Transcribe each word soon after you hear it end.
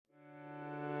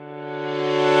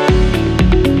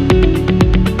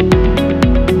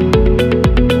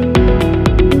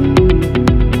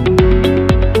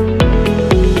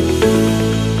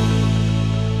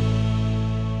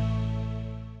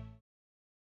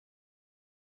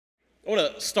I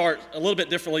want to start a little bit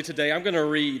differently today. I'm going to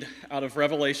read out of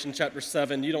Revelation chapter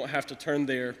 7. You don't have to turn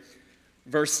there.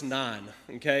 Verse 9,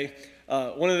 okay?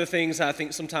 One of the things I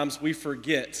think sometimes we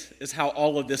forget is how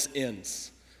all of this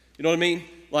ends. You know what I mean?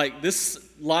 Like, this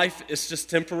life is just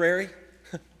temporary.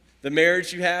 The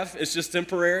marriage you have is just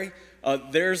temporary.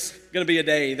 There's going to be a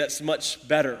day that's much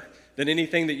better than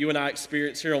anything that you and I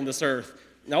experience here on this earth.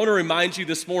 And I want to remind you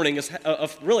this morning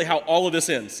of really how all of this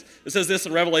ends. It says this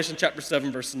in Revelation chapter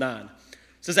 7, verse 9. It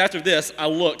says, "After this, I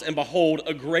looked, and behold,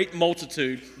 a great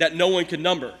multitude that no one could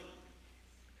number,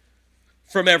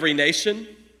 from every nation,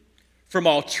 from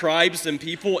all tribes and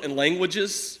people and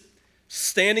languages,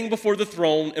 standing before the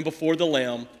throne and before the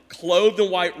Lamb, clothed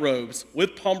in white robes,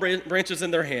 with palm branches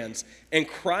in their hands, and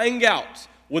crying out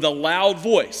with a loud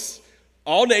voice,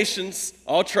 all nations,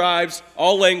 all tribes,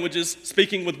 all languages,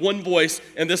 speaking with one voice,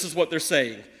 and this is what they're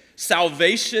saying: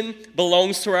 salvation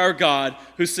belongs to our God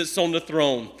who sits on the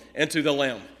throne and to the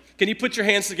Lamb." Can you put your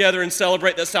hands together and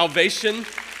celebrate that salvation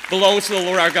belongs to the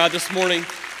Lord our God this morning?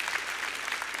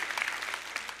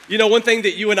 You know, one thing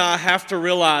that you and I have to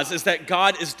realize is that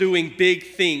God is doing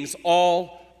big things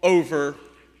all over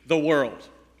the world.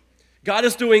 God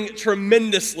is doing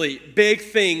tremendously big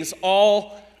things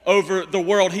all over the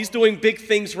world. He's doing big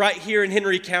things right here in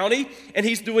Henry County, and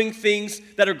he's doing things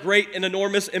that are great and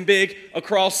enormous and big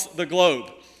across the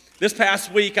globe. This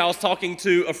past week, I was talking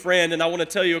to a friend, and I want to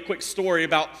tell you a quick story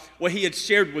about what he had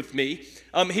shared with me.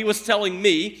 He was telling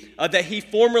me that he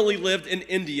formerly lived in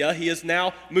India. He has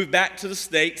now moved back to the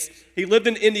States. He lived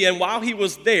in India, and while he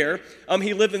was there,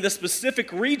 he lived in this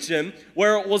specific region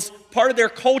where it was part of their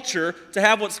culture to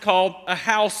have what's called a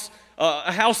house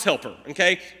helper,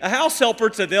 okay? A house helper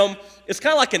to them is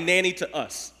kind of like a nanny to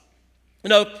us. You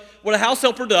know, what a house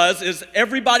helper does is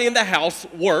everybody in the house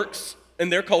works in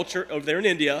their culture over there in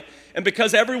India, and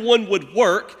because everyone would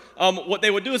work, what they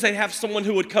would do is they'd have someone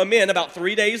who would come in about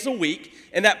 3 days a week,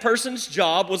 and that person's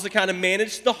job was to kind of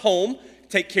manage the home,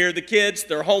 take care of the kids,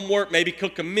 their homework, maybe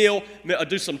cook a meal,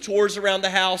 do some chores around the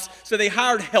house. So they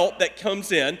hired help that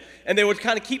comes in, and they would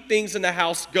kind of keep things in the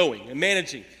house going and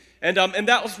managing. And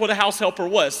that was what a house helper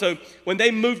was. So when they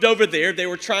moved over there, they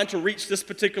were trying to reach this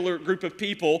particular group of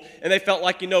people, and they felt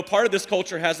like, you know, part of this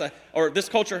culture has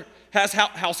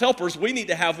house helpers. We need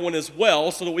to have one as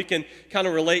well so that we can kind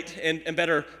of relate and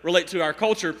better relate to our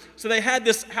culture. So they had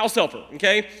this house helper,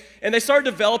 okay? And they started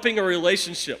developing a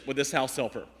relationship with this house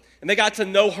helper. And they got to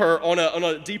know her on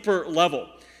a deeper level.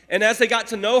 And as they got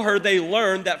to know her, they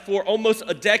learned that for almost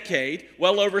a decade,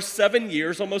 well over 7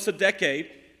 years, almost a decade,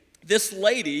 this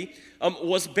lady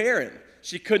was barren.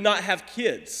 She could not have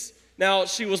kids. Now,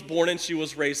 she was born and she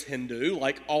was raised Hindu,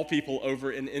 like all people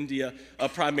over in India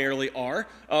primarily are.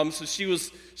 So she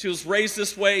was raised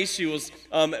this way. She was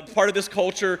part of this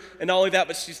culture, and not only that,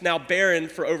 but she's now barren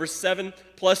for over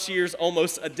 7+ years,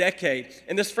 almost a decade.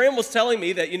 And this friend was telling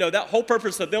me that, you know, that whole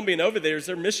purpose of them being over there is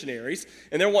they're missionaries,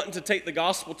 and they're wanting to take the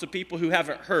gospel to people who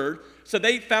haven't heard. So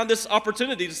they found this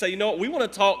opportunity to say, you know what, we want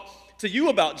to talk to you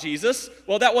about Jesus.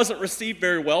 Well, that wasn't received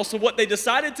very well. So what they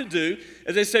decided to do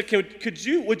is they said,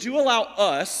 would you allow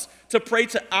us to pray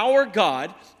to our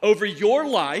God over your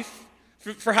life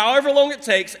for however long it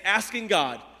takes, asking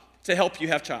God to help you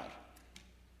have child?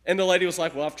 And the lady was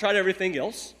like, well, I've tried everything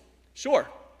else. Sure.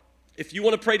 If you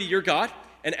want to pray to your God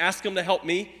and ask him to help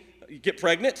me get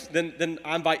pregnant, then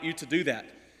I invite you to do that.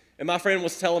 And my friend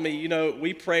was telling me, you know,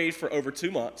 we prayed for over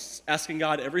 2 months, asking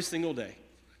God every single day,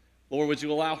 Lord, would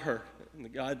you allow her, the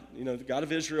God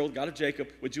of Israel, the God of Jacob,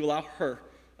 would you allow her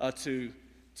to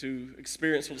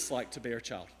experience what it's like to bear a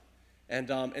child?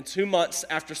 And 2 months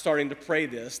after starting to pray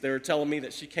this, they were telling me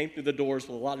that she came through the doors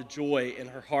with a lot of joy in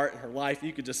her heart and her life.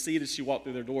 You could just see it as she walked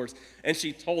through their doors. And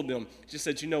she told them, she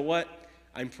said, you know what?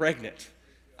 I'm pregnant.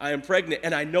 I am pregnant,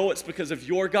 and I know it's because of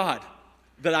your God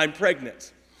that I'm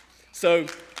pregnant. So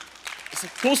it's a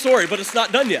cool story, but it's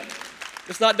not done yet.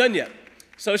 It's not done yet.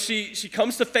 So she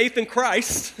comes to faith in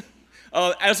Christ.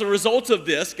 As a result of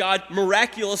this, God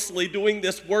miraculously doing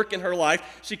this work in her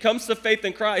life, she comes to faith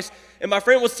in Christ. And my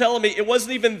friend was telling me it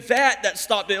wasn't even that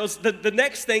stopped it. It was the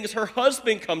next thing is her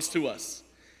husband comes to us.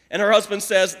 And her husband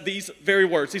says these very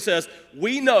words. He says,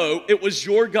 we know it was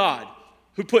your God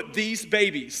who put these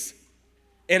babies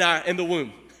in the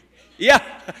womb. Yeah,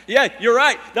 you're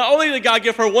right. Not only did God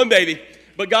give her one baby,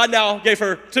 but God now gave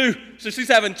her 2. So she's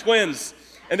having twins.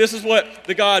 And this is what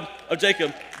the God of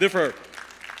Jacob did for her.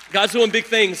 God's doing big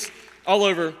things all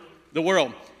over the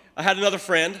world. I had another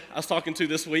friend I was talking to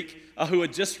this week who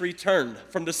had just returned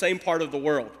from the same part of the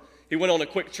world. He went on a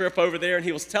quick trip over there, and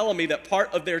he was telling me that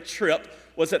part of their trip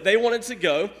was that they wanted to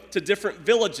go to different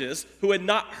villages who had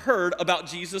not heard about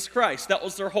Jesus Christ. That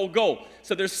was their whole goal.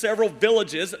 So there's several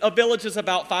villages. A village is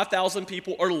about 5,000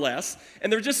 people or less, and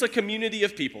they're just a community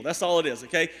of people. That's all it is,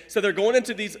 okay? So they're going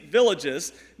into these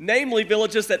villages, namely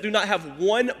villages that do not have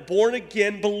one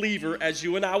born-again believer, as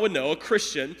you and I would know, a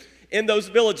Christian, in those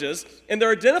villages, and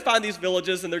they're identifying these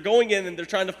villages, and they're going in and they're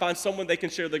trying to find someone they can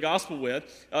share the gospel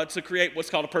with to create what's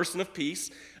called a person of peace.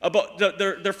 But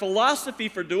their philosophy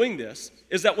for doing this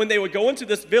is that when they would go into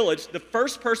this village, the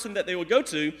first person that they would go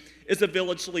to is a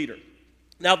village leader.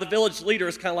 Now, the village leader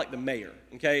is kind of like the mayor,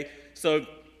 okay? So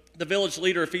the village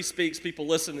leader, if he speaks, people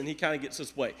listen, and he kind of gets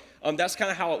his way. That's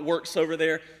kind of how it works over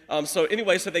there. So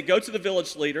they go to the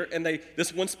village leader, and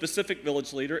this one specific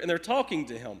village leader, and they're talking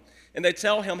to him. And they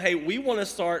tell him, hey, we want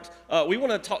to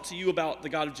talk to you about the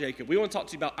God of Jacob. We want to talk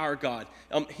to you about our God.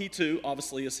 He too,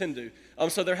 obviously, is Hindu.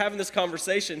 So they're having this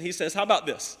conversation. He says, how about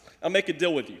this? I'll make a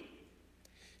deal with you.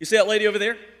 You see that lady over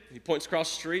there? He points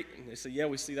across the street, and they say, yeah,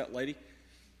 we see that lady.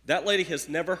 That lady has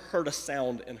never heard a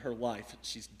sound in her life.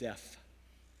 She's deaf.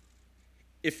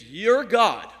 If your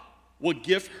God will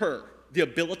give her the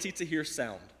ability to hear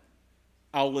sound,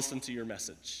 I'll listen to your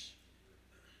message.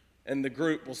 And the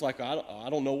group was like, I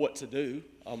don't know what to do.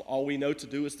 All we know to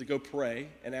do is to go pray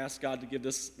and ask God to give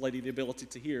this lady the ability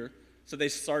to hear. So they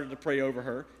started to pray over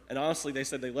her. And honestly, they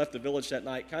said they left the village that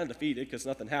night kind of defeated because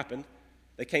nothing happened.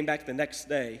 They came back the next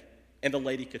day, and the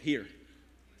lady could hear.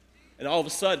 And all of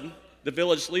a sudden, the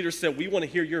village leader said, we want to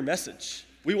hear your message.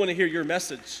 We want to hear your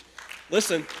message.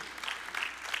 Listen,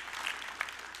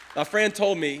 my friend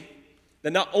told me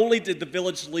that not only did the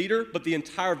village leader, but the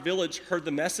entire village heard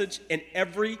the message, and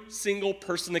every single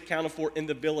person accounted for in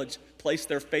the village placed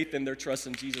their faith and their trust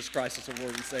in Jesus Christ as their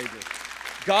Lord and Savior.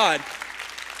 God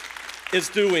is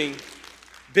doing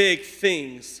big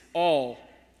things all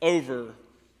over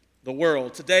the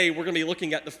world. Today, we're going to be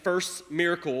looking at the first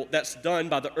miracle that's done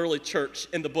by the early church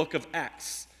in the book of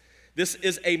Acts. This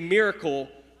is a miracle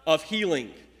of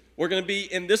healing. We're going to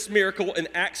be in this miracle in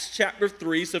Acts chapter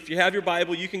 3. So if you have your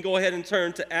Bible, you can go ahead and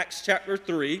turn to Acts chapter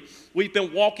 3. We've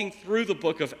been walking through the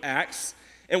book of Acts,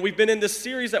 and we've been in this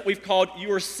series that we've called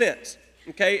You Are Sent.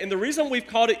 Okay, and the reason we've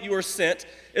called it You Are Sent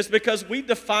is because we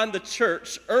defined the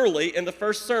church early in the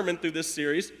first sermon through this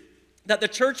series, that the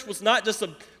church was not just a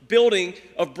building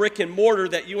of brick and mortar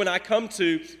that you and I come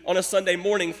to on a Sunday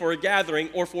morning for a gathering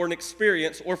or for an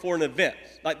experience or for an event.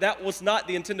 Like, that was not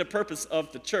the intended purpose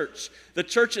of the church. The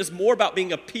church is more about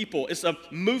being a people. It's a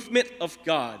movement of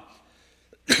God.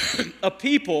 A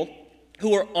people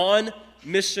who are on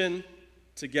mission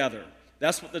together.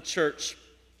 That's what the church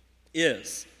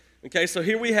is. Okay, so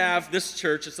here we have this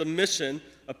church. It's a mission,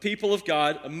 a people of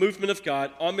God, a movement of God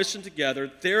on mission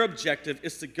together. Their objective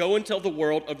is to go and tell the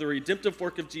world of the redemptive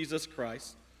work of Jesus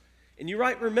Christ. And you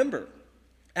might remember,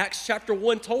 Acts chapter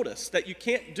 1 told us that you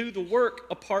can't do the work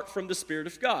apart from the Spirit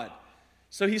of God.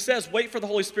 So he says, wait for the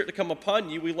Holy Spirit to come upon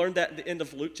you. We learned that at the end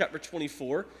of Luke chapter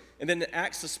 24. And then in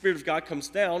Acts, the Spirit of God comes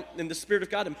down, and the Spirit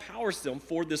of God empowers them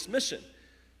for this mission.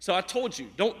 So I told you,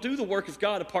 don't do the work of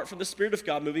God apart from the Spirit of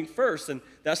God moving first. And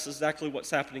that's exactly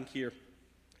what's happening here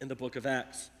in the book of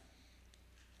Acts.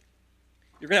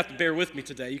 You're going to have to bear with me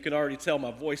today. You can already tell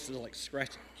my voice is like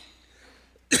scratching.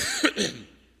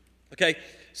 Okay,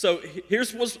 so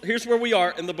here's where we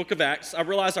are in the book of Acts. I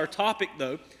realize our topic,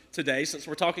 though, today, since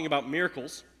we're talking about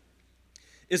miracles,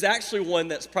 is actually one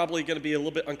that's probably going to be a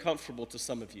little bit uncomfortable to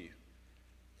some of you.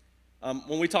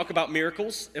 When we talk about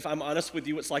miracles, if I'm honest with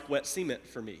you, it's like wet cement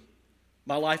for me.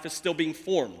 My life is still being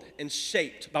formed and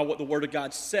shaped by what the Word of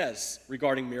God says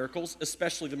regarding miracles,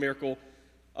 especially the miracle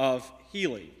of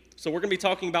healing. So we're going to be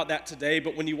talking about that today,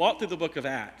 but when you walk through the book of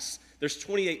Acts, there's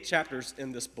 28 chapters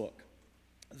in this book.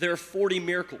 There are 40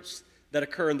 miracles that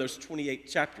occur in those 28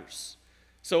 chapters.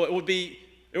 So it would be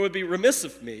remiss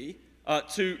of me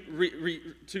to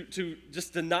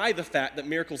just deny the fact that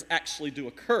miracles actually do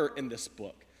occur in this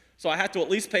book. So I have to at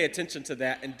least pay attention to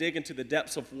that and dig into the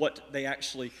depths of what they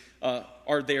actually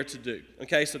are there to do.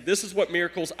 Okay, so this is what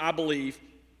miracles, I believe,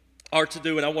 are to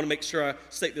do, and I want to make sure I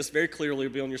state this very clearly.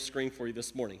 It'll be on your screen for you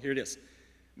this morning. Here it is.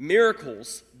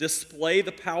 Miracles display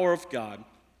the power of God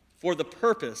for the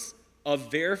purpose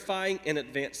of verifying and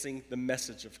advancing the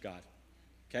message of God.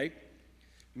 Okay?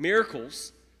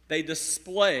 Miracles, they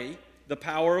display the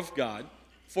power of God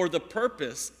for the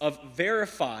purpose of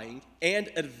verifying and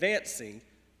advancing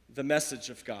the message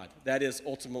of God. That is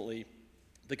ultimately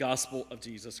the gospel of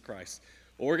Jesus Christ.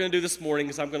 What we're going to do this morning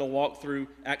is I'm going to walk through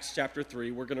Acts chapter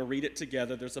 3. We're going to read it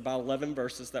together. There's about 11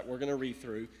 verses that we're going to read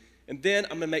through. And then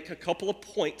I'm going to make a couple of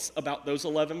points about those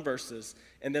 11 verses,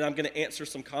 and then I'm going to answer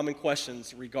some common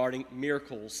questions regarding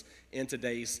miracles in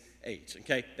today's age.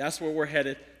 Okay, that's where we're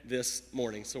headed this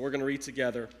morning. So we're going to read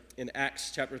together in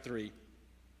Acts chapter 3,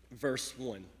 verse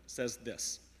 1. It says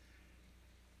this.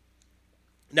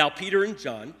 Now Peter and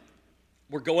John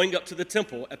were going up to the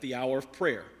temple at the hour of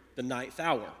prayer, the 9th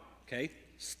hour. Okay,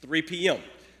 it's 3 p.m.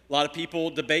 A lot of people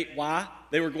debate why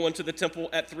they were going to the temple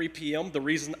at 3 p.m. The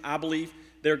reason I believe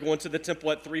they're going to the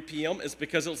temple at 3 p.m. is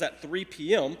because it was at 3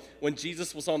 p.m. when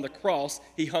Jesus was on the cross,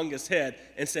 he hung his head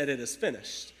and said, "It is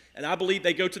finished." And I believe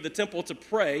they go to the temple to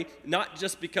pray, not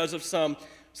just because of some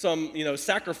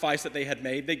sacrifice that they had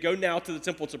made. They go now to the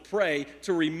temple to pray,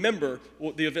 to remember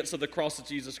the events of the cross of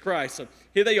Jesus Christ. So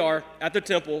here they are at the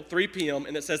temple, 3 p.m.,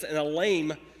 and it says, and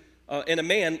a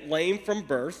man lame from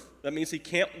birth, that means he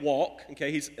can't walk,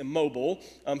 okay, he's immobile,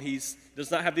 he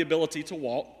does not have the ability to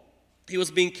walk. He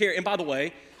was being carried, and by the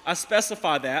way, I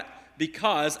specify that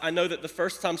because I know that the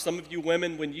first time some of you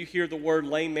women, when you hear the word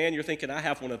lame man, you're thinking, I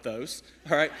have one of those,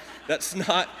 all right? That's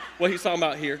not what he's talking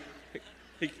about here.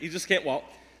 He just can't walk.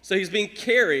 So he's being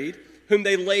carried, whom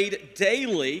they laid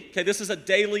daily, okay, this is a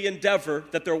daily endeavor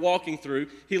that they're walking through.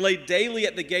 He laid daily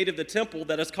at the gate of the temple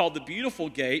that is called the Beautiful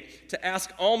Gate to ask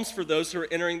alms for those who are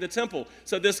entering the temple.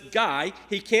 So this guy,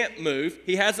 he can't move.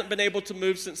 He hasn't been able to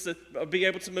move since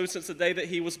the day that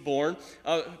he was born.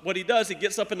 What he does, he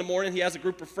gets up in the morning, he has a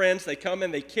group of friends, they come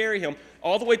in, they carry him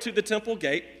all the way to the temple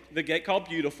gate, the gate called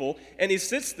Beautiful, and he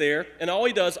sits there, and all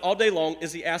he does all day long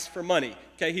is he asks for money.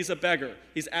 Okay, he's a beggar.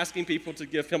 He's asking people to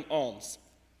give him alms.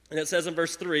 And it says in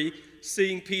verse 3,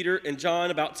 seeing Peter and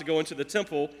John about to go into the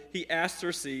temple, he asked to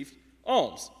receive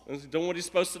alms. And he's doing what he's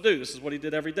supposed to do. This is what he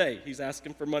did every day. He's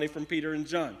asking for money from Peter and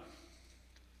John.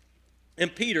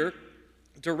 And Peter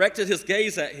directed his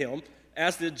gaze at him,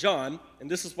 as did John, and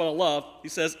this is what I love. He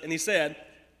said,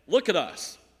 "Look at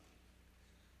us."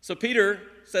 So Peter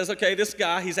says, okay, this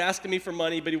guy, he's asking me for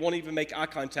money, but he won't even make eye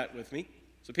contact with me.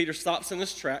 So Peter stops in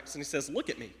his tracks and he says, "Look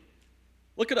at me.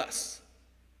 Look at us.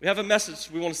 We have a message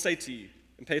we want to say to you,"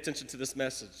 and pay attention to this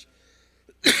message.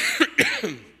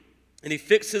 And he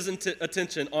fixed his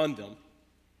attention on them,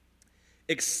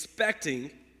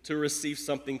 expecting to receive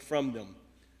something from them.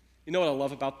 You know what I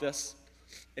love about this?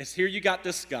 Is here you got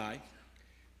this guy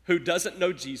who doesn't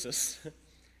know Jesus,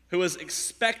 who is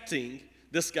expecting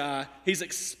this guy.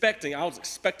 I was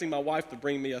expecting my wife to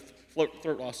bring me a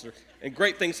throat lobster, and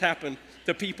great things happen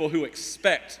to people who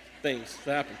expect things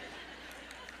to happen.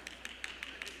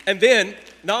 And then,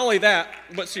 not only that,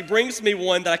 but she brings me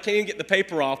one that I can't even get the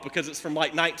paper off because it's from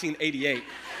like 1988.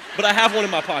 But I have one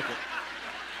in my pocket.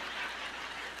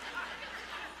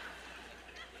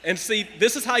 And see,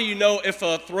 this is how you know if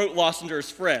a throat lozenge is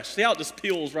fresh. See how it just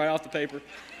peels right off the paper?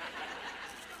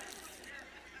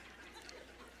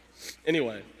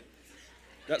 Anyway,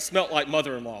 that smelled like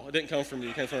mother-in-law. It didn't come from you,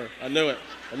 it came from her. I knew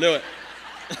it.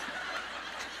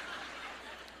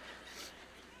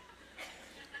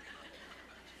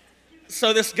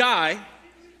 So this guy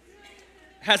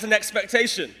has an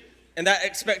expectation, and that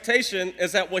expectation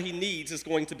is that what he needs is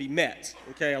going to be met.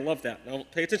 Okay, I love that. Now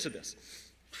pay attention to this.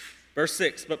 Verse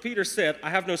 6, but Peter said,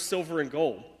 "I have no silver and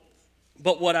gold,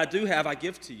 but what I do have I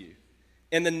give to you.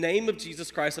 In the name of Jesus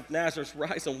Christ of Nazareth,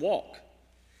 rise and walk."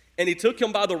 And he took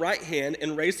him by the right hand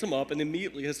and raised him up, and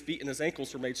immediately his feet and his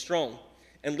ankles were made strong.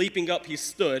 And leaping up, he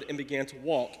stood and began to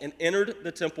walk and entered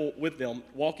the temple with them,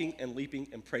 walking and leaping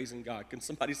and praising God. Can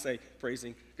somebody say,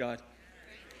 praising God?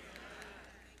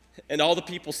 And all the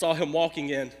people saw him walking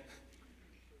in.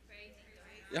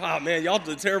 Oh, man, y'all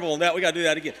did terrible on that. We got to do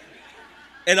that again.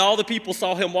 And all the people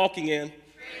saw him walking in.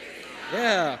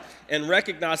 Yeah. And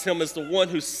recognized him as the one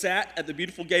who sat at the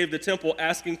beautiful gate of the temple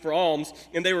asking for alms.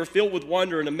 And they were filled with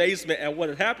wonder and amazement at what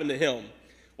had happened to him.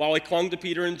 While he clung to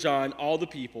Peter and John, all the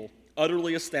people,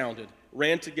 utterly astounded,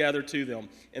 ran together to them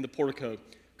in the portico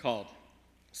called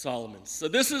Solomon's. So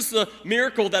this is the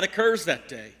miracle that occurs that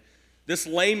day. This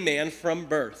lame man from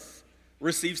birth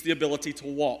receives the ability to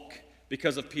walk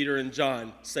because of Peter and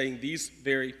John saying these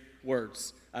very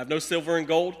words. "I have no silver and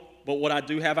gold, but what I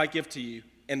do have I give to you.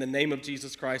 In the name of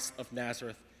Jesus Christ of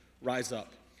Nazareth, rise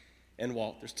up and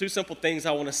walk." There's two simple things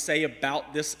I want to say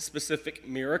about this specific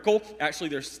miracle. Actually,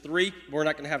 there's three. We're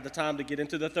not going to have the time to get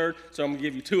into the third, so I'm going to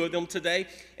give you two of them today,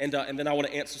 and then I want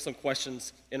to answer some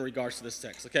questions in regards to this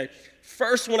text, okay?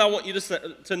 First one I want you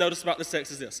to notice about this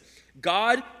text is this.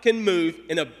 God can move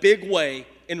in a big way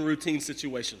in routine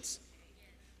situations.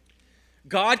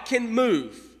 God can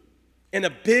move in a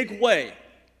big way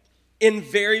in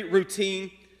very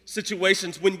routine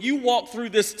situations. When you walk through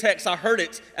this text, I heard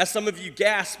it as some of you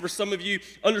gasped or some of you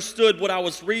understood what I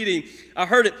was reading. I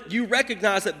heard it. You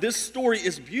recognize that this story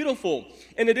is beautiful,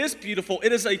 and it is beautiful.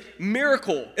 It is a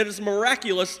miracle. It is a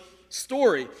miraculous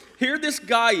story. Here this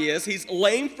guy is. He's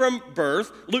lame from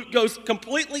birth. Luke goes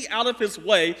completely out of his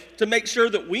way to make sure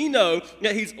that we know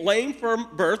that he's lame from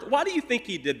birth. Why do you think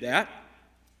he did that?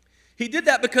 He did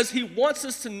that because he wants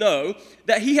us to know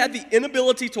that he had the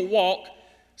inability to walk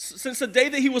since the day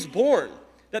that he was born,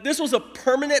 that this was a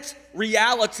permanent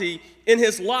reality in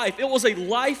his life. It was a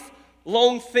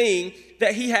lifelong thing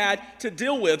that he had to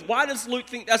deal with. Why does Luke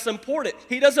think that's important?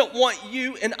 He doesn't want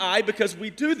you and I, because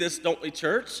we do this, don't we,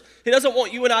 church? He doesn't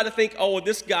want you and I to think, oh, well,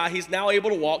 this guy, he's now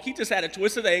able to walk. He just had a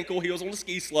twisted ankle. He was on the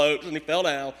ski slopes and he fell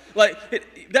down.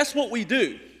 That's what we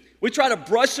do. We try to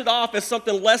brush it off as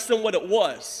something less than what it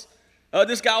was.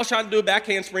 This guy was trying to do a back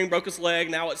handspring, broke his leg,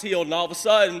 now it's healed, and all of a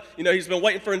sudden, he's been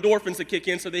waiting for endorphins to kick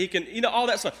in so that he can, all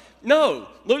that stuff. No,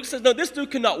 Luke says, no, this dude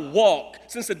cannot walk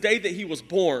since the day that he was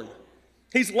born.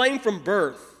 He's lame from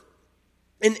birth.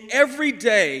 And every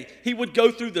day, he would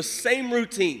go through the same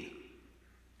routine.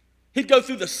 He'd go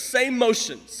through the same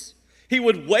motions. He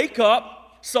would wake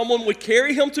up, someone would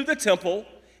carry him to the temple,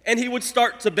 and he would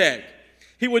start to beg.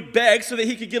 He would beg so that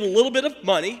he could get a little bit of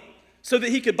money, so that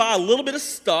he could buy a little bit of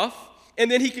stuff, and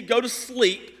then he could go to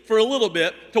sleep for a little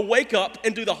bit to wake up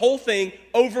and do the whole thing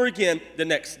over again the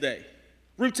next day.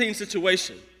 Routine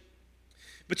situation.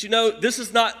 But this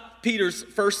is not Peter's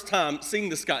first time seeing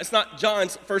this guy. It's not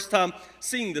John's first time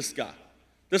seeing this guy.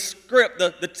 The script,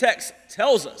 the text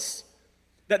tells us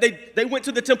that they went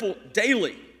to the temple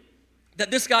daily, that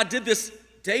this guy did this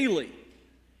daily.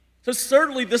 So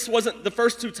certainly this wasn't the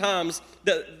first time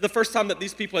that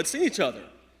these people had seen each other.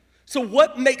 So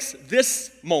what makes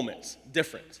this moment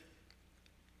different?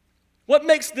 What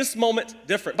makes this moment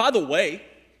different? By the way,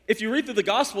 if you read through the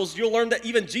Gospels, you'll learn that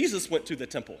even Jesus went to the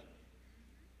temple.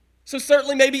 So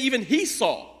certainly maybe even he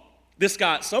saw this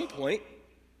guy at some point.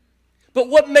 But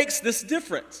what makes this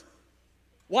different?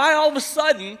 Why all of a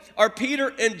sudden are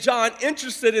Peter and John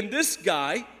interested in this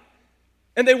guy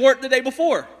and they weren't the day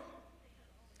before?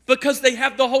 Because they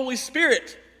have the Holy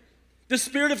Spirit. The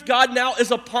Spirit of God now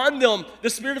is upon them. The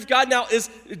Spirit of God now is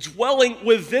dwelling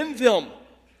within them.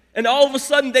 And all of a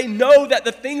sudden they know that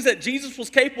the things that Jesus was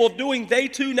capable of doing, they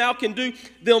too now can do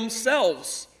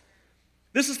themselves.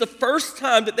 This is the first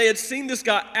time that they had seen this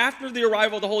guy after the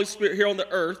arrival of the Holy Spirit here on the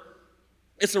earth.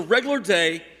 It's a regular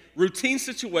day, routine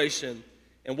situation.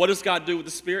 And what does God do with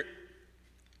the Spirit?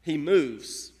 He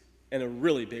moves in a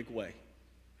really big way.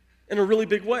 In a really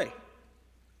big way.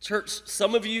 Church,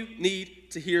 some of you need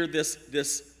to hear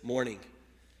this morning.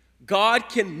 God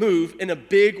can move in a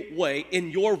big way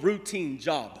in your routine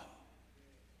job.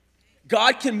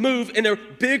 God can move in a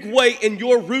big way in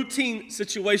your routine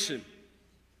situation.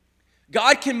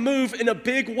 God can move in a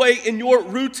big way in your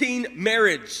routine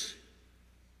marriage.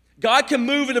 God can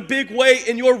move in a big way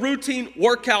in your routine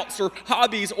workouts or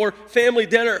hobbies or family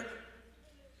dinner.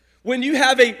 When you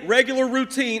have a regular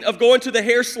routine of going to the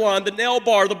hair salon, the nail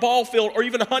bar, the ball field, or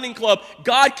even a hunting club,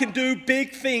 God can do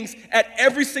big things at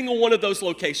every single one of those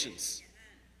locations.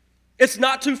 It's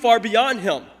not too far beyond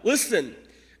Him. Listen,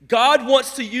 God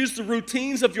wants to use the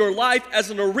routines of your life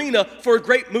as an arena for a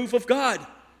great move of God.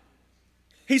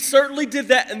 He certainly did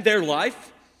that in their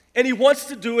life, and He wants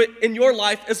to do it in your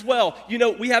life as well.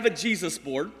 We have a Jesus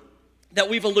board that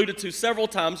we've alluded to several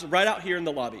times right out here in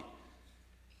the lobby.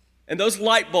 And those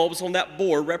light bulbs on that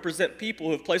board represent people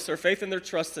who have placed their faith and their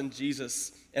trust in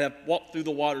Jesus and have walked through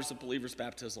the waters of believers'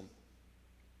 baptism.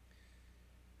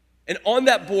 And on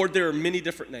that board, there are many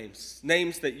different names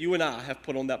that you and I have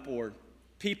put on that board.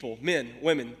 People, men,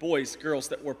 women, boys, girls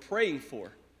that we're praying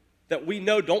for, that we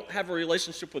know don't have a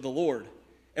relationship with the Lord,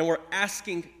 and we're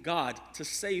asking God to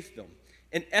save them.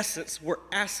 In essence, we're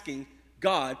asking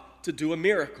God to do a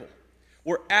miracle.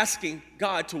 We're asking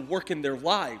God to work in their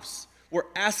lives. We're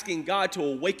asking God to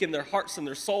awaken their hearts and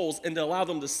their souls and to allow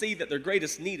them to see that their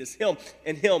greatest need is Him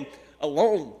and Him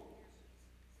alone.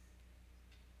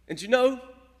 And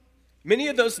many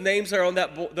of those names that are on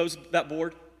that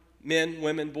board, men,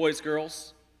 women, boys,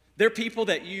 girls, they're people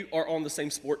that you are on the same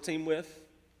sport team with.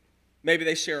 Maybe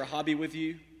they share a hobby with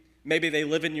you. Maybe they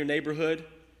live in your neighborhood.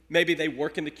 Maybe they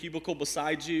work in the cubicle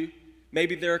beside you.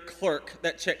 Maybe they're a clerk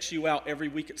that checks you out every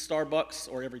week at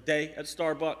Starbucks or every day at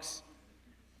Starbucks.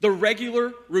 The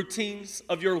regular routines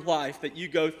of your life that you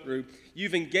go through,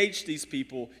 you've engaged these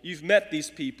people, you've met these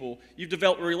people, you've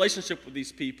developed a relationship with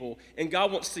these people, and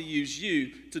God wants to use you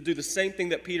to do the same thing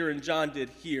that Peter and John did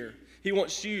here. He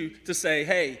wants you to say,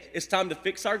 hey, it's time to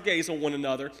fix our gaze on one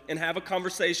another and have a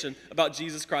conversation about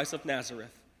Jesus Christ of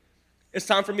Nazareth. It's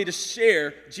time for me to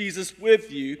share Jesus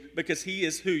with you because he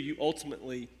is who you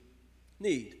ultimately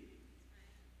need.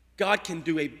 God can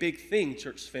do a big thing,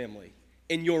 church family,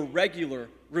 in your regular,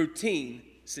 routine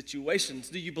situations.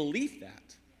 Do you believe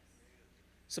that?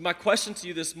 So my question to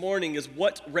you this morning is,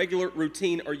 what regular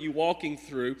routine are you walking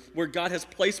through where God has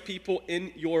placed people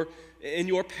in your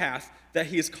path that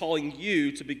he is calling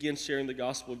you to begin sharing the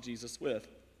gospel of Jesus with?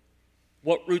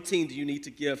 What routine do you need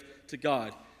to give to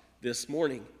God this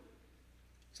morning?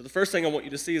 So the first thing I want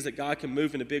you to see is that God can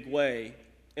move in a big way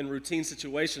in routine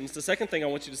situations. The second thing I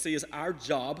want you to see is our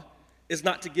job is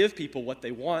not to give people what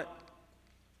they want.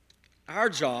 Our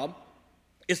job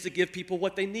is to give people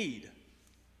what they need.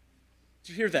 Did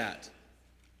you hear that?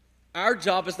 Our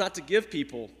job is not to give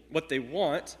people what they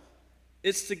want.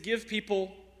 It's to give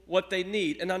people what they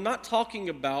need. And I'm not talking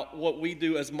about what we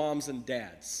do as moms and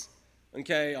dads.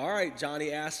 Okay, all right,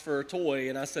 Johnny asked for a toy,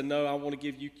 and I said, no, I want to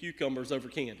give you cucumbers over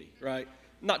candy, right?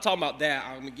 I'm not talking about that.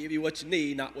 I'm going to give you what you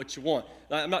need, not what you want.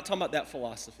 I'm not talking about that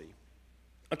philosophy.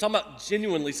 I'm talking about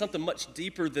genuinely something much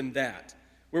deeper than that,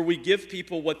 where we give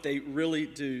people what they really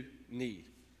do need.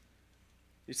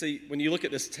 You see, when you look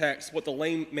at this text, what the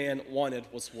lame man wanted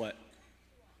was what?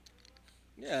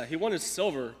 Yeah, he wanted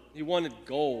silver. He wanted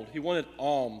gold. He wanted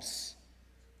alms.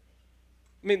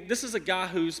 I mean, this is a guy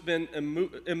who's been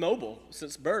immobile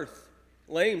since birth,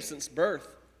 lame since birth.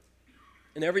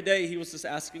 And every day he was just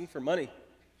asking for money.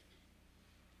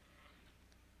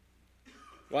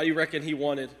 Why do you reckon he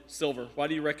wanted silver? Why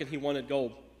do you reckon he wanted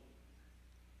gold?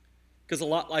 Because a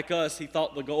lot like us, he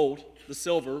thought the gold, the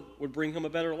silver, would bring him a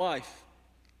better life.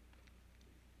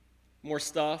 More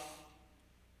stuff,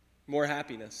 more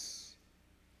happiness,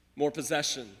 more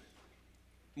possession,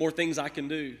 more things I can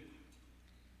do.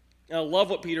 And I love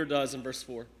what Peter does in verse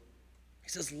 4. He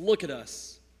says, look at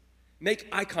us. Make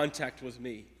eye contact with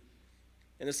me.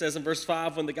 And it says in verse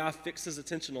 5, when the guy fixed his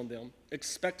attention on them,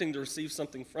 expecting to receive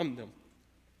something from them,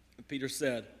 Peter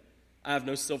said, I have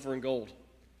no silver and gold.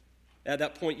 At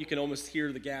that point, you can almost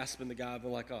hear the gasp in the guy,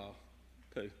 being like, oh,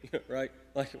 poo, right?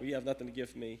 Like, well, you have nothing to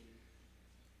give me.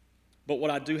 But what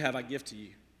I do have, I give to you.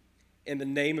 In the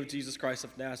name of Jesus Christ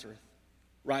of Nazareth,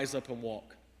 rise up and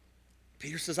walk.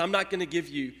 Peter says, I'm not going to give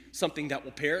you something that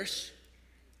will perish.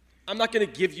 I'm not going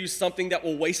to give you something that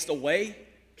will waste away.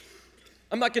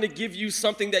 I'm not going to give you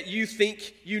something that you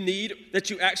think you need, that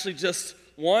you actually just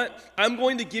want. I'm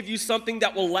going to give you something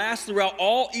that will last throughout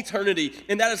all eternity,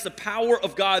 and that is the power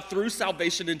of God through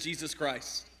salvation in Jesus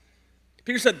Christ.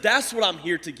 Peter said, that's what I'm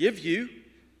here to give you.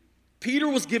 Peter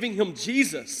was giving him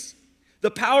Jesus. The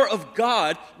power of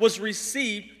God was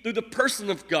received through the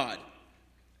person of God,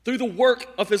 through the work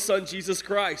of his son, Jesus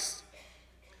Christ.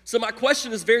 So my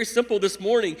question is very simple this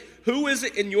morning. Who is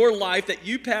it in your life that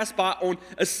you pass by on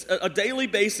a daily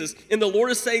basis, and the Lord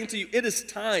is saying to you, it is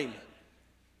time.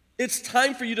 It's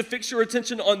time for you to fix your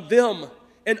attention on them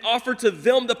and offer to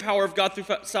them the power of God through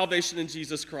salvation in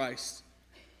Jesus Christ.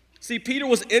 See, Peter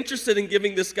was interested in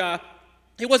giving this guy,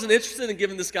 he wasn't interested in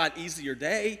giving this guy an easier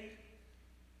day.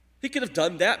 He could have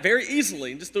done that very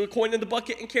easily and just threw a coin in the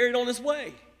bucket and carried on his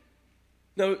way.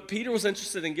 No, Peter was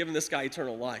interested in giving this guy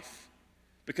eternal life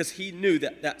because he knew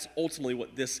that that's ultimately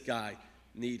what this guy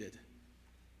needed.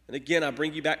 And again, I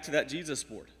bring you back to that Jesus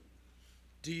board.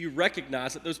 Do you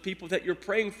recognize that those people that you're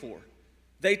praying for,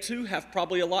 they too have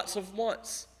probably lots of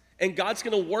wants, and God's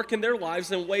going to work in their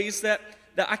lives in ways that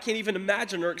I can't even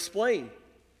imagine or explain.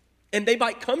 And they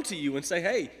might come to you and say,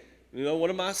 hey, one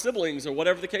of my siblings or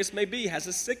whatever the case may be has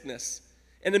a sickness.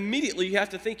 And immediately you have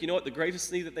to think, what, the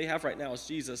greatest need that they have right now is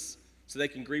Jesus, so they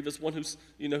can grieve as one who's,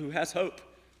 who has hope.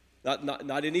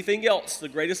 Not anything else. The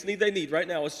greatest need they need right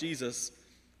now is Jesus.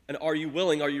 And are you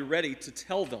willing, are you ready to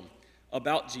tell them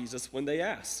about Jesus when they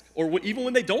ask? Or even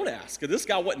when they don't ask. This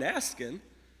guy wasn't asking,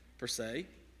 per se.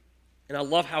 And I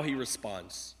love how he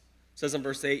responds. It says in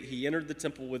verse 8, he entered the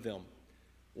temple with them,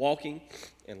 walking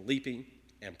and leaping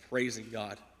and praising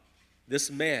God. This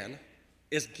man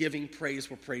is giving praise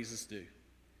where praise is due.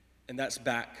 And that's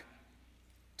back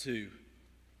to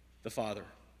the Father.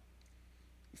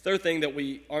 The third thing that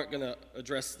we aren't going to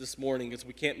address this morning is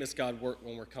we can't miss God's work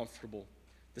when we're comfortable.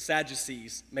 The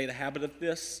Sadducees made a habit of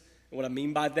this. And what I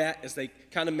mean by that is they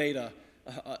kind of made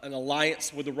an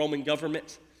alliance with the Roman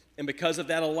government. And because of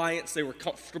that alliance, they were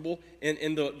comfortable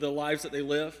in the lives that they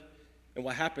live. And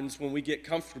what happens when we get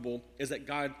comfortable is that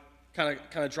God kind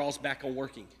of draws back on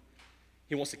working.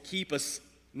 He wants to keep us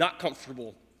not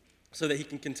comfortable so that he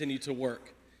can continue to work.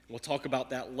 And we'll talk about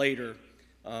that later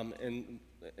and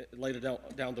later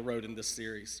down the road in this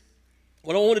series.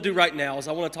 What I want to do right now is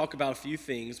I want to talk about a few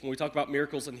things when we talk about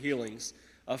miracles and healings,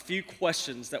 a few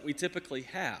questions that we typically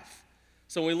have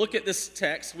So when we look at this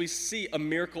text, we see a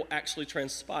miracle actually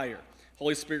transpire.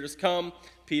 Holy Spirit has come.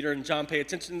 Peter and John pay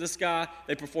attention to this guy.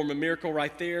 They perform a miracle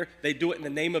right there. They do it in the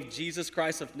name of Jesus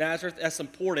Christ of Nazareth. That's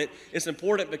important. It's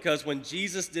important because when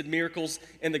Jesus did miracles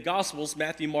in the Gospels,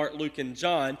 Matthew, Mark, Luke, and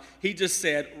John, he just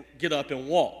said, get up and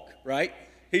walk, right?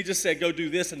 He just said, go do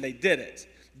this, and they did it.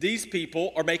 These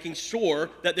people are making sure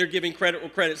that they're giving credit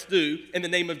where credit's due. In the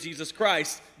name of Jesus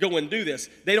Christ, go and do this.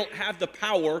 They don't have the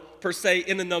power, per se,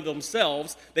 in and of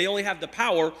themselves. They only have the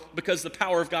power because the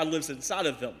power of God lives inside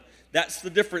of them. That's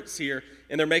the difference here,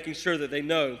 and they're making sure that they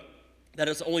know that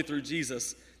it's only through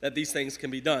Jesus that these things can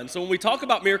be done. So when we talk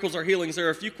about miracles or healings, there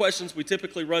are a few questions we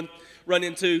typically run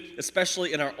into,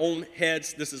 especially in our own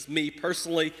heads. This is me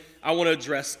personally. I want to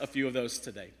address a few of those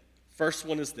today. First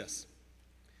one is this.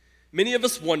 Many of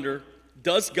us wonder,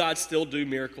 does God still do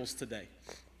miracles today?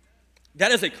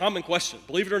 That is a common question,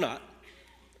 believe it or not.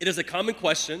 It is a common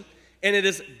question, and it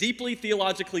is deeply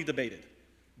theologically debated.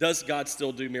 Does God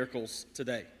still do miracles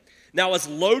today? Now, as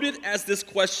loaded as this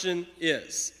question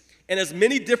is, and as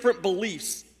many different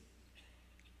beliefs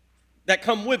that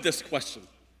come with this question,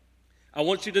 I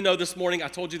want you to know this morning, I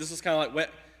told you this is kind of like wet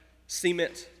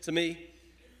cement to me.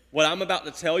 What I'm about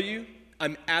to tell you,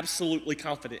 I'm absolutely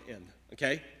confident in,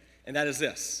 okay? And that is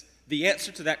this. The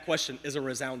answer to that question is a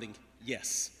resounding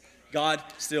yes. God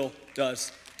still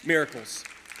does miracles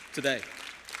today.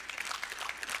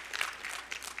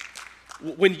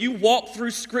 When you walk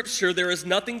through Scripture, there is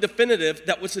nothing definitive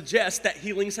that would suggest that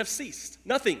healings have ceased.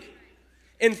 Nothing.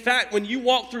 In fact, when you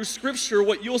walk through Scripture,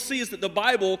 what you'll see is that the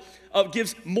Bible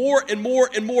gives more and more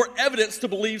and more evidence to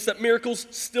believe that miracles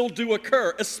still do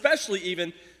occur, especially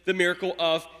even the miracle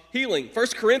of healing. 1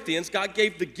 Corinthians, God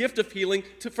gave the gift of healing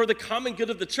for the common good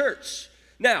of the church.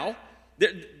 Now,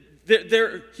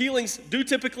 their healings do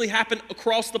typically happen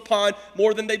across the pond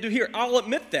more than they do here. I'll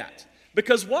admit that.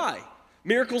 Because why?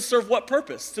 Miracles serve what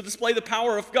purpose? To display the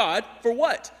power of God. For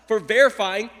what? For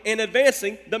verifying and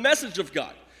advancing the message of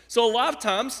God. So a lot of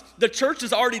times, the church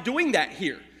is already doing that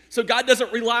here. So God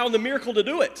doesn't rely on the miracle to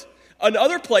do it. In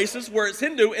other places where it's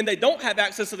Hindu and they don't have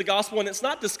access to the gospel and it's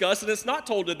not discussed and it's not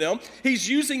told to them, he's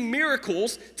using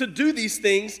miracles to do these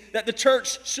things that the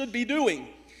church should be doing.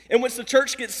 And once the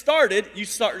church gets started, you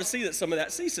start to see that some of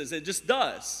that ceases. It just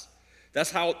does.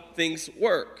 That's how things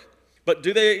work. But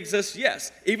do they exist?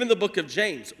 Yes. Even the book of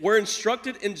James. We're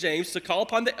instructed in James to call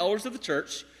upon the elders of the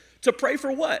church to pray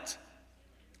for what?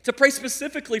 To pray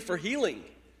specifically for healing.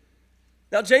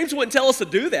 Now, James wouldn't tell us to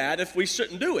do that if we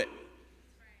shouldn't do it.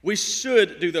 We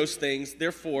should do those things.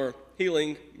 Therefore,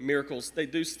 healing, miracles, they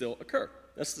do still occur.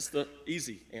 That's just the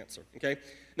easy answer, okay?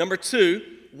 Number two,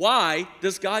 why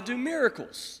does God do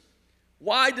miracles?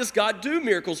 Why does God do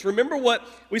miracles? Remember what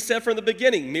we said from the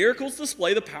beginning. Miracles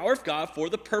display the power of God for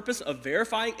the purpose of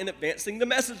verifying and advancing the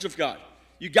message of God.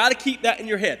 You got to keep that in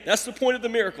your head. That's the point of the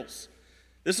miracles.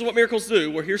 This is what miracles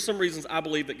do. Well, here's some reasons I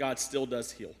believe that God still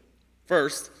does heal.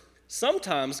 First,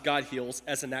 sometimes God heals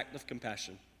as an act of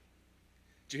compassion.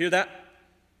 Did you hear that?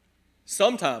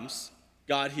 Sometimes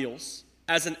God heals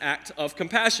as an act of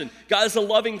compassion. God is a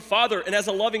loving Father, and as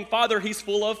a loving Father, He's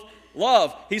full of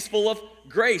love. He's full of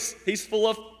grace. He's full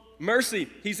of mercy.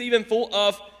 He's even full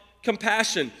of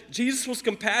compassion. Jesus was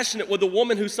compassionate with a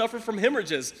woman who suffered from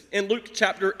hemorrhages in Luke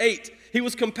chapter 8. He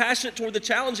was compassionate toward the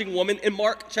challenging woman in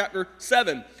Mark chapter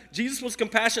 7. Jesus was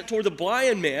compassionate toward the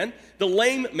blind man, the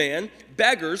lame man,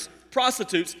 beggars,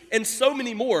 prostitutes, and so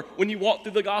many more when you walk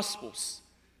through the Gospels.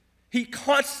 He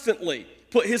constantly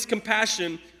put his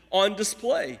compassion on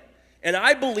display. And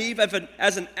I believe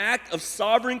as an act of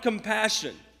sovereign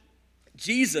compassion,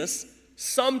 Jesus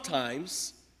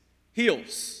sometimes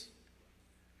heals.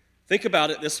 Think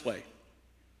about it this way.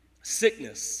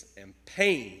 Sickness and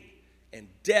pain and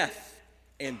death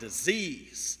and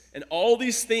disease and all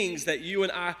these things that you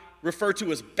and I refer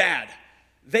to as bad,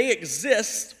 they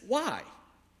exist. Why?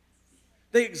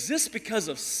 They exist because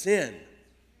of sin.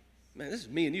 Man, this is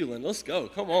me and you, Lynn. Let's go.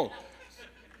 Come on.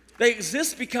 They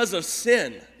exist because of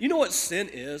sin. You know what sin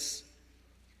is?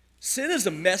 Sin is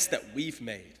a mess that we've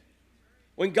made.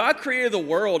 When God created the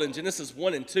world in Genesis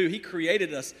 1 and 2, He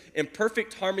created us in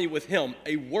perfect harmony with Him,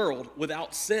 a world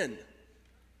without sin.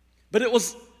 But it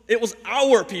was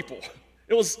our people.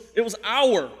 It was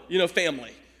our,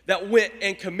 family that went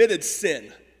and committed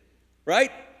sin.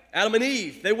 Right? Adam and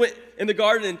Eve, they went in the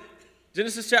garden in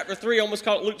Genesis chapter 3, I almost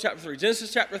call it Luke chapter 3.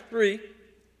 Genesis chapter 3,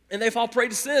 and they fall prey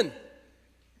to sin.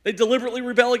 They deliberately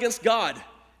rebel against God,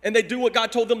 and they do what God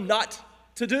told them not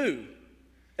to do.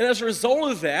 And as a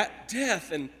result of that,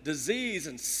 death and disease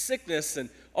and sickness and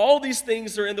all these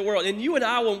things are in the world. And you and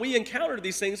I, when we encounter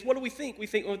these things, what do we think? We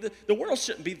think, well, the world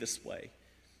shouldn't be this way.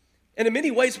 And in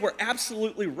many ways, we're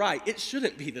absolutely right. It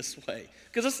shouldn't be this way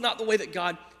because it's not the way that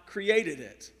God created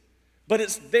it. But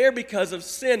it's there because of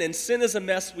sin, and sin is a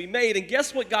mess we made. And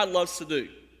guess what God loves to do?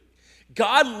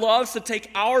 God loves to take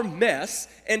our mess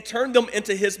and turn them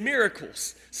into his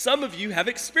miracles. Some of you have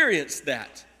experienced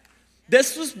that.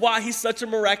 This is why he's such a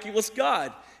miraculous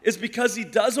God, is because he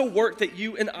does a work that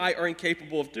you and I are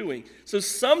incapable of doing. So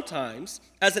sometimes,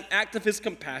 as an act of his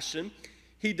compassion,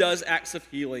 he does acts of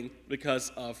healing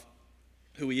because of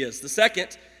who he is. The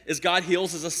second is God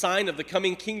heals as a sign of the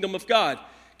coming kingdom of God.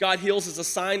 God heals as a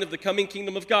sign of the coming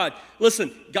kingdom of God.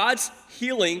 Listen, God's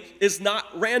healing is not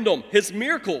random. His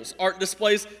miracles aren't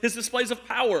displays. His displays of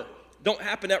power don't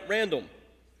happen at random.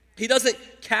 He doesn't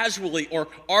casually or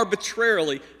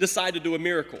arbitrarily decide to do a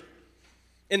miracle.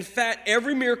 In fact,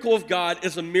 every miracle of God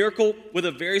is a miracle with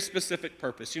a very specific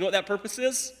purpose. You know what that purpose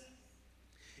is?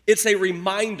 It's a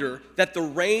reminder that the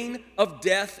reign of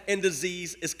death and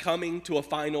disease is coming to a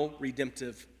final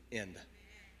redemptive end.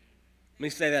 Let me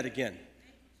say that again.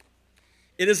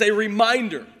 It is a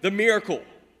reminder, the miracle,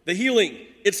 the healing.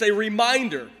 It's a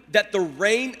reminder that the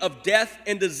reign of death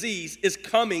and disease is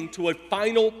coming to a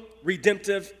final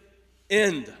redemptive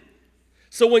end.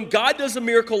 So when God does a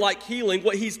miracle like healing,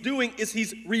 what he's doing is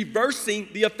he's reversing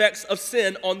the effects of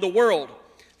sin on the world.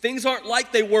 Things aren't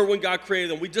like they were when God created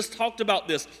them. We just talked about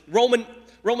this.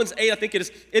 Romans 8, I think it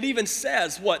is, it even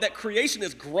says what? That creation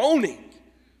is groaning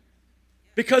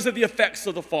because of the effects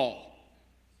of the fall.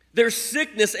 There's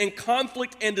sickness and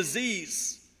conflict and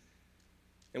disease.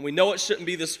 And we know it shouldn't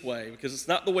be this way because it's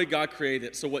not the way God created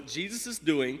it. So what Jesus is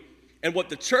doing, and what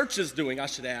the church is doing, I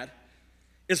should add,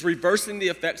 is reversing the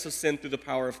effects of sin through the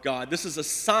power of God. This is a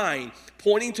sign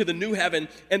pointing to the new heaven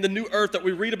and the new earth that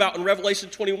we read about in Revelation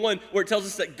 21, where it tells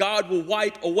us that God will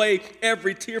wipe away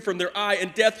every tear from their eye,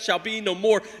 and death shall be no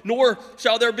more, nor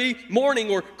shall there be mourning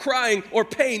or crying or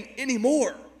pain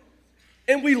anymore.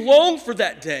 And we long for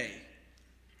that day.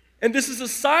 And this is a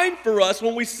sign for us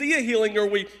when we see a healing or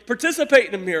we participate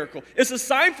in a miracle. It's a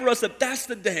sign for us that that's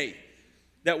the day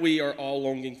that we are all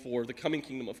longing for, the coming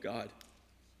kingdom of God.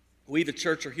 We, the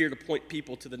church, are here to point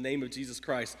people to the name of Jesus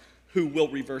Christ, who will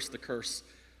reverse the curse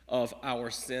of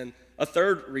our sin. A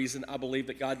third reason I believe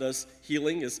that God does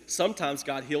healing is sometimes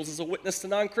God heals as a witness to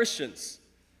non-Christians.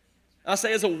 I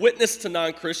say as a witness to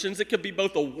non-Christians, it could be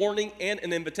both a warning and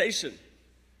an invitation.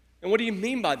 And what do you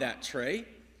mean by that, Trey?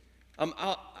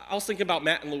 I was thinking about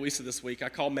Matt and Louisa this week. I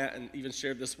called Matt and even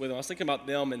shared this with them. I was thinking about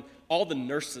them and all the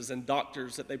nurses and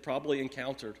doctors that they probably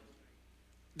encountered.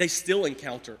 They still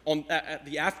encounter at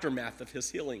the aftermath of his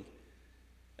healing.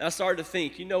 And I started to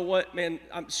think, you know what, man,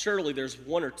 surely there's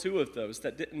one or two of those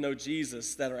that didn't know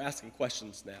Jesus that are asking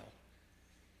questions now.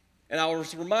 And I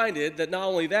was reminded that not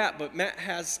only that, but Matt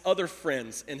has other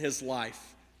friends in his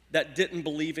life that didn't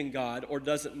believe in God or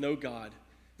doesn't know God,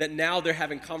 that now they're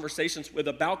having conversations with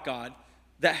about God,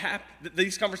 that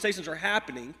these conversations are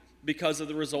happening because of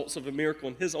the results of a miracle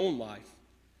in his own life.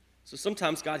 So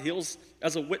sometimes God heals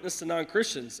as a witness to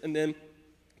non-Christians. And then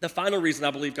the final reason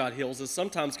I believe God heals is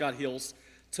sometimes God heals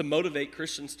to motivate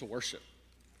Christians to worship.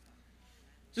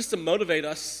 Just to motivate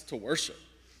us to worship.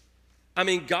 I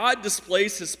mean, God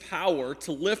displays his power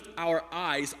to lift our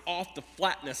eyes off the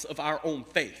flatness of our own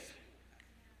faith.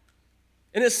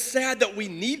 And it's sad that we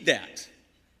need that.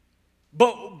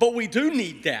 But we do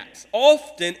need that.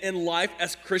 Often in life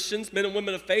as Christians, men and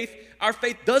women of faith, our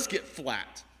faith does get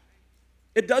flat.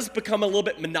 It does become a little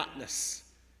bit monotonous.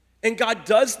 And God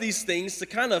does these things to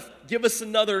kind of give us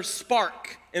another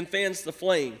spark and fans the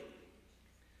flame.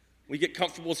 We get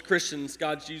comfortable as Christians.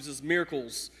 God uses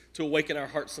miracles to awaken our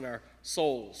hearts and our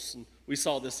souls. And we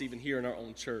saw this even here in our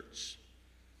own church.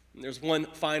 And there's one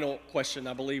final question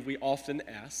I believe we often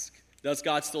ask. Does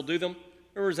God still do them?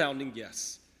 A resounding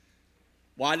yes.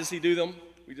 Why does he do them?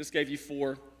 We just gave you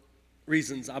 4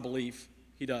 reasons I believe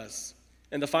he does.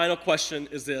 And the final question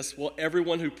is this: will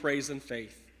everyone who prays in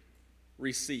faith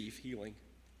receive healing?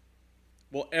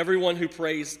 Will everyone who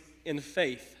prays in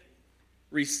faith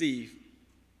receive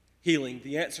healing?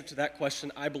 The answer to that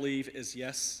question, I believe, is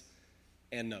yes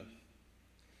and no.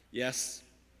 Yes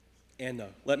and no.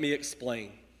 Let me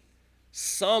explain.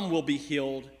 Some will be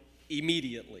healed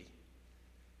immediately.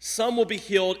 Some will be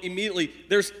healed immediately.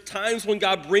 There's times when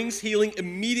God brings healing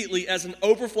immediately as an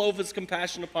overflow of his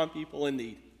compassion upon people in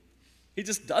need. He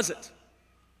just does it.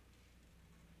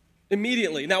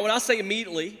 Immediately. Now, when I say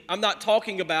immediately, I'm not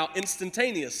talking about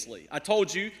instantaneously. I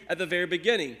told you at the very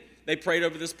beginning, they prayed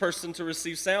over this person to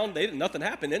receive sound. Nothing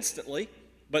happened instantly,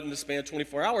 but in the span of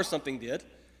 24 hours, something did.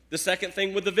 The second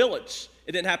thing with the village,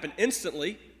 it didn't happen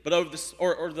instantly, but over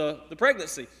the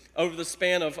pregnancy, over the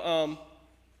span of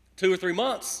 2 or 3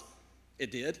 months,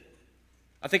 it did.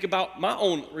 I think about my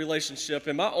own relationship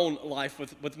and my own life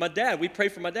with my dad. We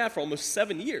prayed for my dad for almost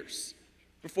 7 years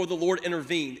before the Lord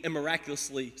intervened and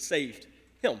miraculously saved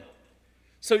him.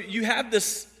 So you have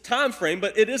this time frame,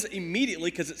 but it is immediately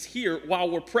because it's here while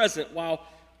we're present, while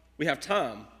we have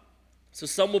time. So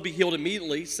some will be healed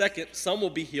immediately. Second, some will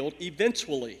be healed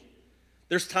eventually.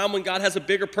 There's time when God has a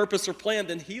bigger purpose or plan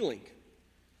than healing.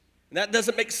 And that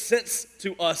doesn't make sense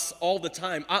to us all the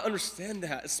time. I understand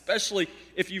that, especially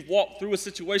if you've walked through a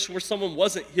situation where someone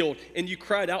wasn't healed and you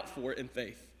cried out for it in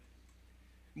faith.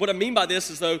 What I mean by this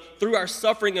is, though, through our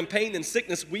suffering and pain and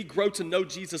sickness, we grow to know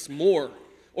Jesus more.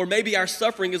 Or maybe our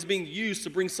suffering is being used to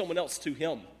bring someone else to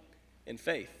him in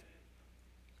faith.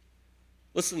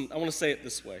 Listen, I want to say it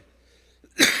this way.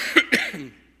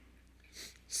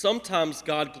 Sometimes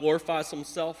God glorifies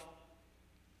himself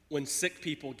when sick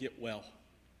people get well.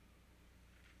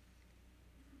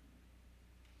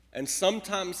 And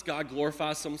sometimes God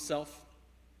glorifies himself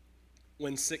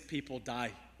when sick people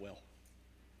die well.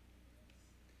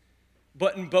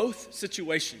 But in both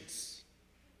situations,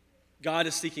 God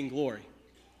is seeking glory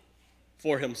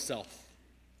for himself.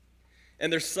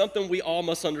 And there's something we all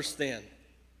must understand.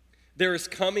 There is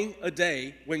coming a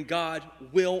day when God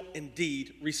will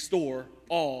indeed restore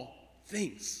all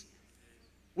things.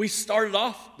 We started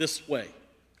off this way.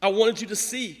 I wanted you to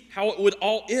see how it would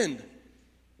all end.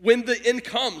 When the end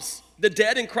comes, the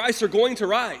dead in Christ are going to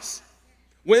rise.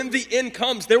 When the end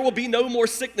comes, there will be no more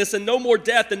sickness and no more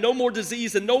death and no more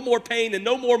disease and no more pain and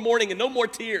no more mourning and no more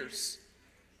tears.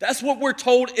 That's what we're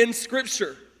told in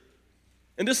Scripture.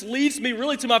 And this leads me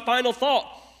really to my final thought.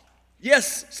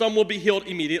 Yes, some will be healed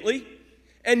immediately.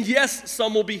 And yes,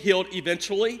 some will be healed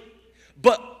eventually.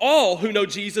 But all who know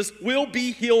Jesus will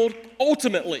be healed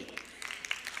ultimately.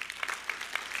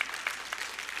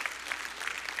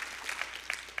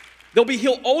 They'll be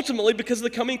healed ultimately because of the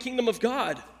coming kingdom of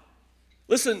God.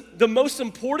 Listen, the most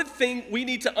important thing we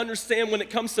need to understand when it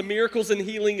comes to miracles and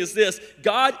healing is this.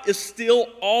 God is still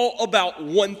all about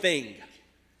one thing,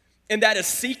 and that is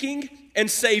seeking and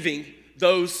saving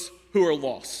those who are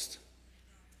lost.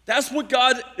 That's what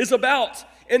God is about.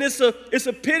 And it's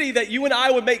a pity that you and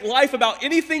I would make life about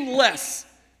anything less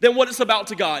than what it's about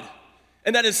to God.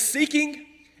 And that is seeking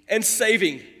and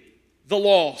saving the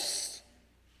lost.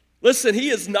 Listen, he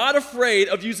is not afraid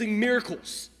of using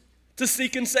miracles to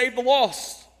seek and save the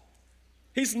lost.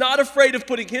 He's not afraid of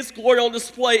putting his glory on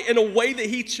display in a way that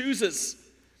he chooses.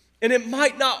 And it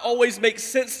might not always make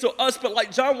sense to us, but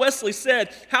like John Wesley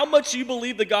said, how much you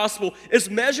believe the gospel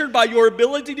is measured by your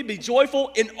ability to be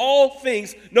joyful in all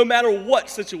things, no matter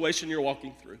what situation you're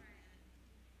walking through.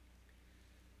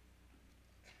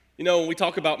 You know, when we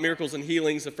talk about miracles and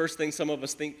healings, the first thing some of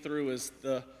us think through is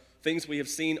the things we have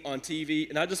seen on TV.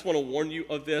 And I just want to warn you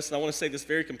of this, and I want to say this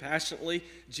very compassionately.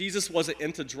 Jesus wasn't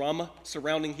into drama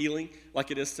surrounding healing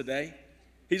like it is today.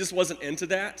 He just wasn't into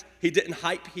that. He didn't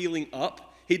hype healing up.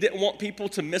 He didn't want people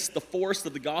to miss the forest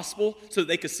of the gospel so that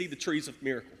they could see the trees of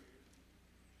miracle.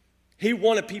 He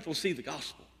wanted people to see the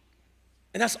gospel.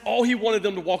 And that's all he wanted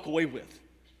them to walk away with,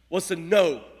 was to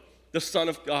know the Son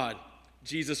of God,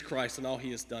 Jesus Christ, and all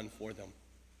he has done for them.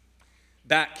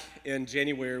 Back in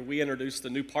January, we introduced a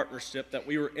new partnership that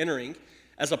we were entering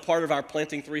as a part of our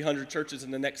planting 300 churches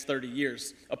in the next 30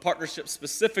 years, a partnership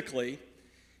specifically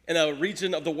in a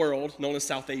region of the world known as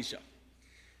South Asia.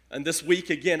 And this week,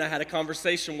 again, I had a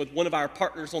conversation with one of our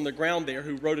partners on the ground there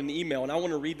who wrote an email, and I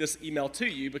want to read this email to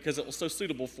you because it was so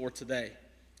suitable for today. It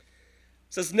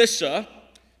says, Nisha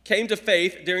came to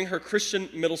faith during her Christian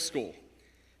middle school.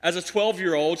 As a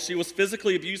 12-year-old, she was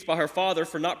physically abused by her father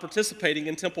for not participating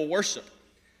in temple worship.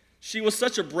 She was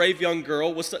such a brave young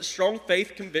girl with such strong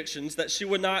faith convictions that she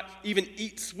would not even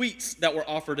eat sweets that were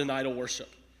offered in idol worship.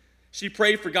 She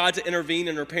prayed for God to intervene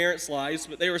in her parents' lives,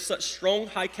 but they were such strong,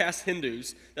 high-caste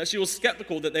Hindus that she was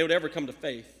skeptical that they would ever come to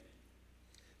faith.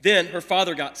 Then her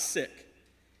father got sick.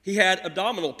 He had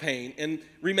abdominal pain and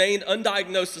remained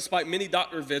undiagnosed despite many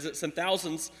doctor visits and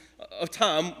thousands of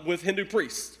time with Hindu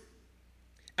priests.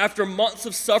 After months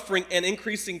of suffering and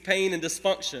increasing pain and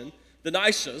dysfunction, the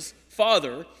Nisha's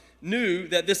father knew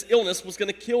that this illness was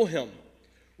going to kill him.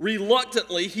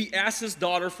 Reluctantly, he asked his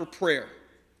daughter for prayer.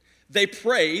 They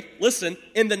prayed, listen,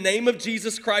 in the name of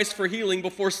Jesus Christ for healing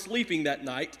before sleeping that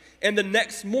night, and the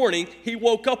next morning, he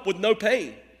woke up with no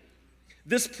pain.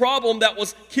 This problem that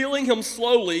was killing him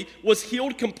slowly was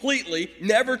healed completely,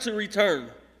 never to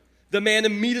return. The man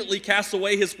immediately cast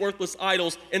away his worthless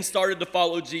idols and started to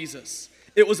follow Jesus.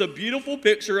 It was a beautiful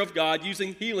picture of God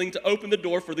using healing to open the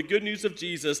door for the good news of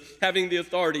Jesus, having the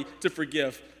authority to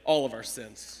forgive all of our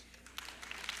sins.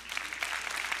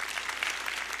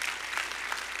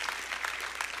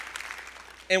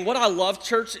 And what I love,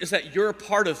 church, is that you're a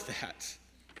part of that.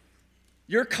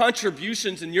 Your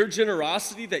contributions and your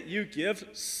generosity that you give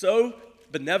so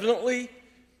benevolently,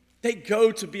 they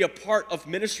go to be a part of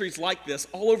ministries like this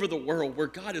all over the world where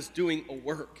God is doing a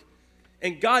work.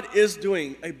 And God is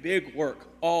doing a big work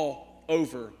all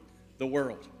over the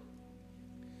world.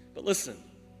 But listen,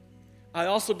 I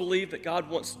also believe that God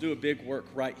wants to do a big work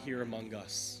right here among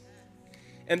us.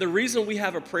 And the reason we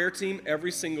have a prayer team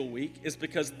every single week is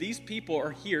because these people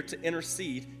are here to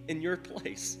intercede in your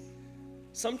place.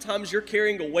 Sometimes you're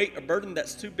carrying a weight, a burden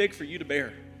that's too big for you to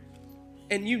bear.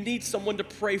 And you need someone to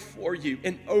pray for you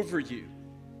and over you.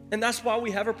 And that's why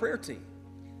we have a prayer team.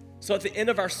 So at the end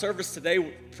of our service today,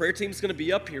 prayer team is going to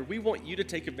be up here. We want you to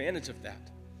take advantage of that.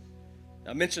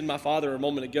 I mentioned my father a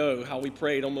moment ago, how we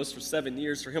prayed almost for 7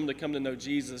 years for him to come to know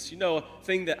Jesus. You know, a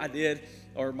thing that I did,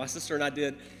 or my sister and I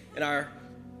did in our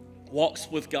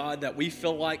walks with God that we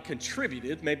feel like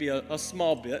contributed maybe a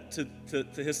small bit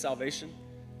to his salvation.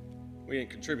 We didn't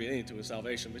contribute anything to his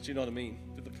salvation, but you know what I mean,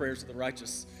 through the prayers of the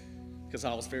righteous, because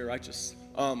I was very righteous.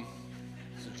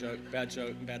 It's a joke,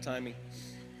 and bad timing.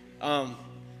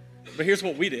 But here's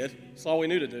what we did. It's all we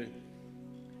knew to do.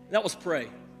 And that was pray.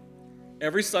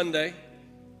 Every Sunday,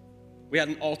 we had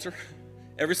an altar.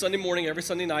 Every Sunday morning, every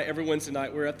Sunday night, every Wednesday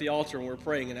night, we were at the altar and we were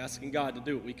praying and asking God to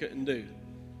do what we couldn't do.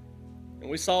 And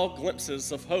we saw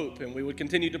glimpses of hope, and we would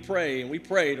continue to pray, and we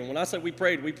prayed. And when I say we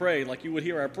prayed like you would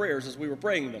hear our prayers as we were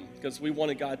praying them, because we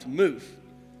wanted God to move.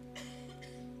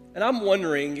 And I'm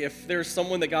wondering if there's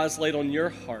someone that God's laid on your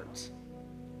heart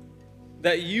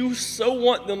that you so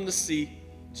want them to see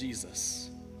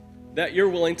Jesus, that you're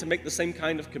willing to make the same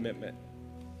kind of commitment.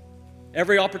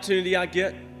 Every opportunity I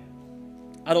get,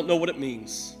 I don't know what it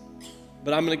means,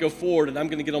 but I'm going to go forward and I'm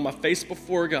going to get on my face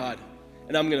before God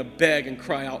and I'm going to beg and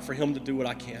cry out for him to do what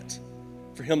I can't,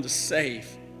 for him to save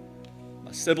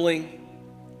my sibling,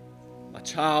 my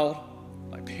child,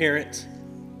 my parent,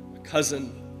 my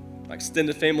cousin, my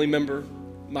extended family member,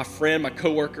 my friend, my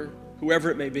coworker, whoever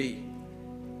it may be.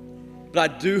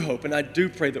 But I do hope and I do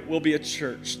pray that we'll be a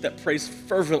church that prays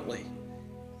fervently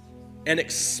and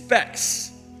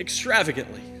expects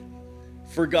extravagantly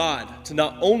for God to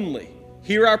not only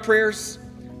hear our prayers,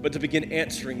 but to begin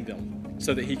answering them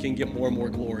so that he can get more and more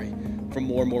glory from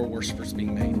more and more worshipers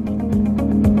being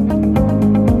made.